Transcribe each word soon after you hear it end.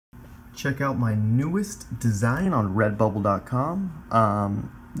check out my newest design on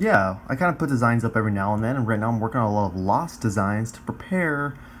redbubble.com. Yeah, I kind of put designs up every now and then, and right now I'm working on a lot of lost designs to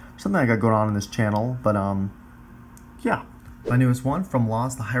prepare something I got going on in this channel. But yeah, my newest one from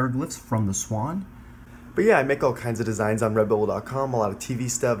Lost, the hieroglyphs from the swan. But yeah, I make all kinds of designs on redbubble.com, a lot of TV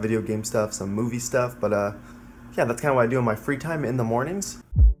stuff, video game stuff, some movie stuff. But yeah, that's kind of what I do in my free time in the mornings.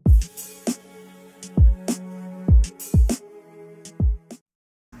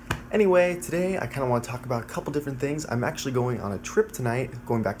 Anyway, today I kind of want to talk about a couple different things. I'm actually going on a trip tonight,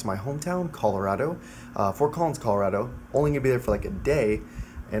 going back to my hometown, Colorado, Fort Collins, Colorado. Only gonna be there for like a day,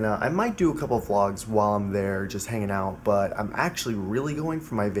 and I might do a couple of vlogs while I'm there, just hanging out. But I'm actually really going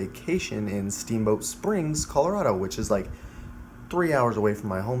for my vacation in Steamboat Springs, Colorado, which is like 3 hours away from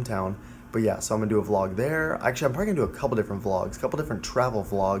my hometown. But yeah, so I'm gonna do a vlog there. Actually, I'm probably gonna do a couple different vlogs, a couple different travel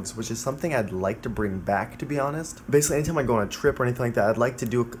vlogs, which is something I'd like to bring back, to be honest. Basically, anytime I go on a trip or anything like that, I'd like to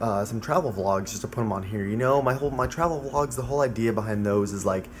do some travel vlogs just to put them on here. You know, my travel vlogs, the whole idea behind those is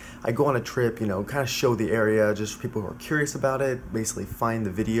like, I go on a trip, you know, kind of show the area just for people who are curious about it, basically find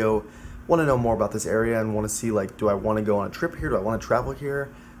the video, want to know more about this area and want to see like, do I want to go on a trip here? Do I want to travel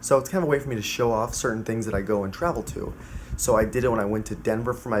here? So it's kind of a way for me to show off certain things that I go and travel to. So I did it when I went to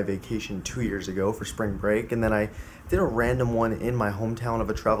Denver for my vacation 2 years ago for spring break, and then I did a random one in my hometown of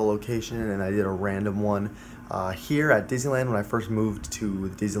a travel location, and I did a random one here at Disneyland when I first moved to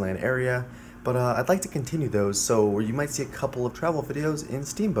the Disneyland area. But I'd like to continue those, so you might see a couple of travel videos in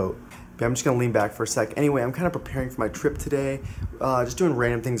Steamboat. But I'm just gonna lean back for a sec. Anyway, I'm kind of preparing for my trip today, just doing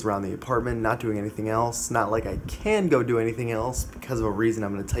random things around the apartment, not doing anything else. Not like I can go do anything else because of a reason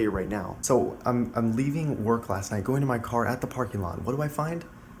I'm gonna tell you right now. So I'm leaving work last night, going to my car at the parking lot. What do I find?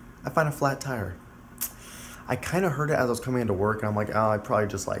 I find a flat tire. I kind of heard it as I was coming into work, and I'm like, oh, I probably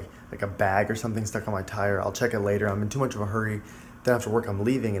just like a bag or something stuck on my tire. I'll check it later. I'm in too much of a hurry. Then after work, I'm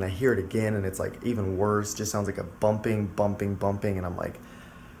leaving, and I hear it again, and it's like even worse. Just sounds like a bumping, and I'm like,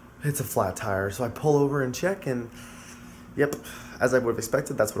 it's a flat tire. So I pull over and check, and yep, as I would have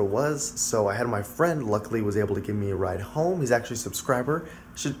expected, that's what it was. So I had my friend, luckily, was able to give me a ride home. He's actually a subscriber.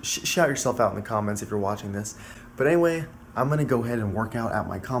 Shout yourself out in the comments if you're watching this. But anyway, I'm gonna go ahead and work out at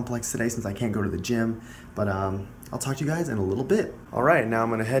my complex today since I can't go to the gym. But I'll talk to you guys in a little bit. All right, now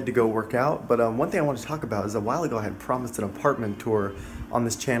I'm gonna head to go work out. But one thing I want to talk about is a while ago I had promised an apartment tour on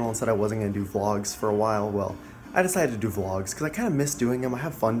this channel and said I wasn't gonna do vlogs for a while. Well, I decided to do vlogs because I kind of miss doing them. I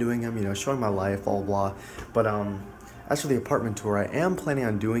have fun doing them, you know, showing my life, blah, blah. But as for the apartment tour, I am planning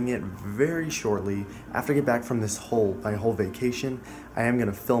on doing it very shortly. After I get back from my whole vacation, I am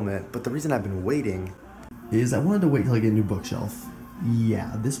gonna film it. But the reason I've been waiting is I wanted to wait till I get a new bookshelf.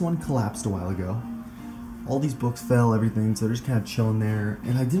 Yeah, this one collapsed a while ago. All these books fell, everything, so they're just kind of chilling there.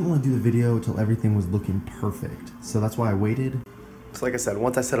 And I didn't want to do the video until everything was looking perfect. So that's why I waited. So like I said,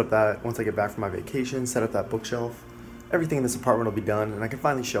 once I get back from my vacation, set up that bookshelf, everything in this apartment will be done and I can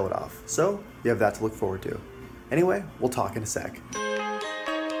finally show it off. So you have that to look forward to. Anyway, we'll talk in a sec.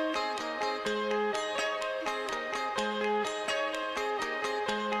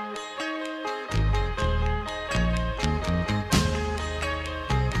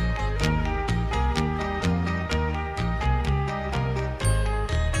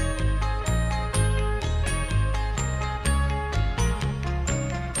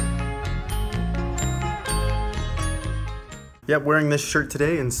 Yep, wearing this shirt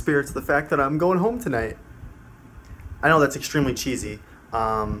today in spirits of the fact that I'm going home tonight. I know that's extremely cheesy.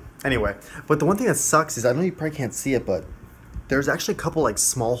 Anyway, but the one thing that sucks is, I know you probably can't see it, but there's actually a couple like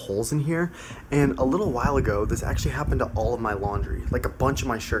small holes in here. And a little while ago, this actually happened to all of my laundry, like a bunch of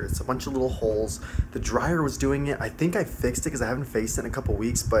my shirts, a bunch of little holes. The dryer was doing it. I think I fixed it because I haven't faced it in a couple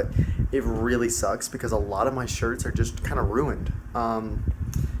weeks, but it really sucks because a lot of my shirts are just kind of ruined.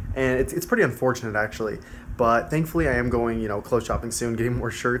 And it's pretty unfortunate actually. But thankfully I am going, you know, clothes shopping soon, getting more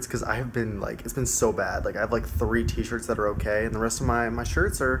shirts, because I have been like, it's been so bad. Like I have like 3 t-shirts that are okay, and the rest of my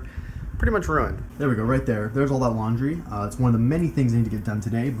shirts are pretty much ruined. There we go, right there. There's all that laundry. It's one of the many things I need to get done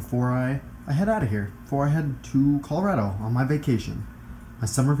today before I head out of here, before I head to Colorado on my vacation, my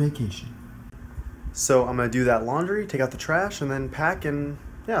summer vacation. So I'm gonna do that laundry, take out the trash, and then pack, and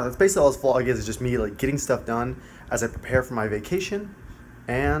yeah, that's basically all this vlog is just me like getting stuff done as I prepare for my vacation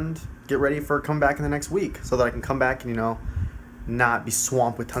and get ready for come back in the next week so that I can come back and, you know, not be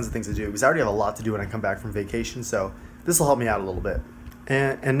swamped with tons of things to do, because I already have a lot to do when I come back from vacation. So this will help me out a little bit.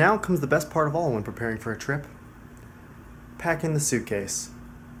 And now comes the best part of all when preparing for a trip: packing the suitcase.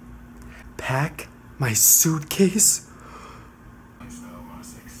 Pack my suitcase?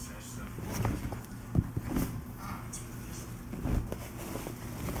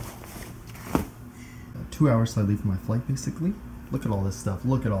 2 hours till I leave for my flight, basically. Look at all this stuff.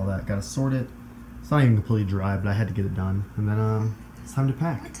 Look at all that. Gotta sort it. It's not even completely dry, but I had to get it done. And then it's time to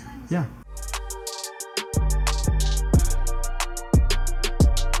pack. Yeah.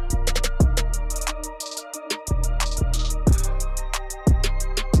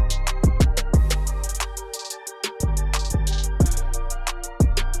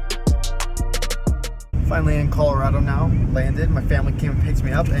 Finally in Colorado now, landed. My family came and picked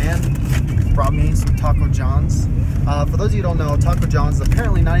me up and brought me some Taco John's. For those of you who don't know, Taco John's is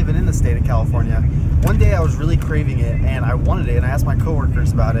apparently not even in the state of California. One day I was really craving it and I wanted it, and I asked my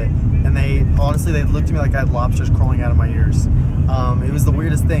coworkers about it, and they looked at me like I had lobsters crawling out of my ears. It was the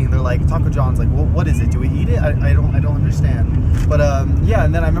weirdest thing. They're like, Taco John's, like, well, what is it? Do we eat it? I don't understand. But yeah,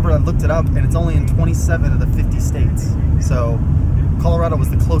 and then I remember I looked it up and it's only in 27 of the 50 states. So Colorado was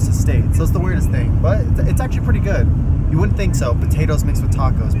the closest state, so it's the weirdest thing, but it's actually pretty good. You wouldn't think so, potatoes mixed with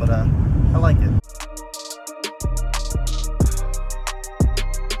tacos, but I like it.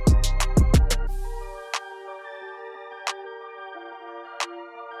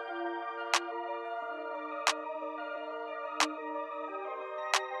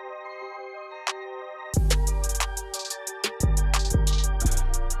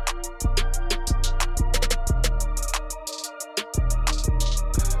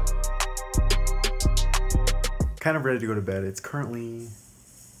 Kind of ready to go to bed. It's currently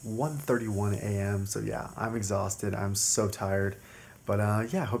 1:31 a.m. so yeah, I'm exhausted. I'm so tired. But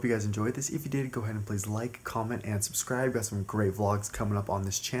yeah, I hope you guys enjoyed this. If you did, go ahead and please like, comment, and subscribe. Got some great vlogs coming up on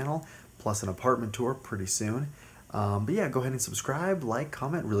this channel, plus an apartment tour pretty soon. But yeah, go ahead and subscribe, like,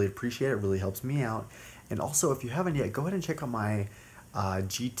 comment. Really appreciate it. Really helps me out. And also, if you haven't yet, go ahead and check out my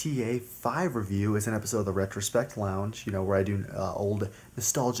GTA 5 review. It's an episode of the Retrospect Lounge, you know, where I do old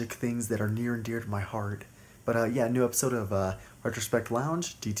nostalgic things that are near and dear to my heart. But yeah, new episode of Retrospect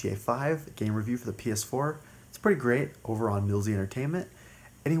Lounge, GTA 5, game review for the PS4. It's pretty great over on Millzy Entertainment.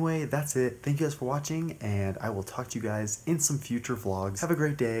 Anyway, that's it. Thank you guys for watching, and I will talk to you guys in some future vlogs. Have a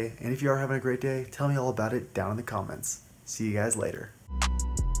great day, and if you are having a great day, tell me all about it down in the comments. See you guys later.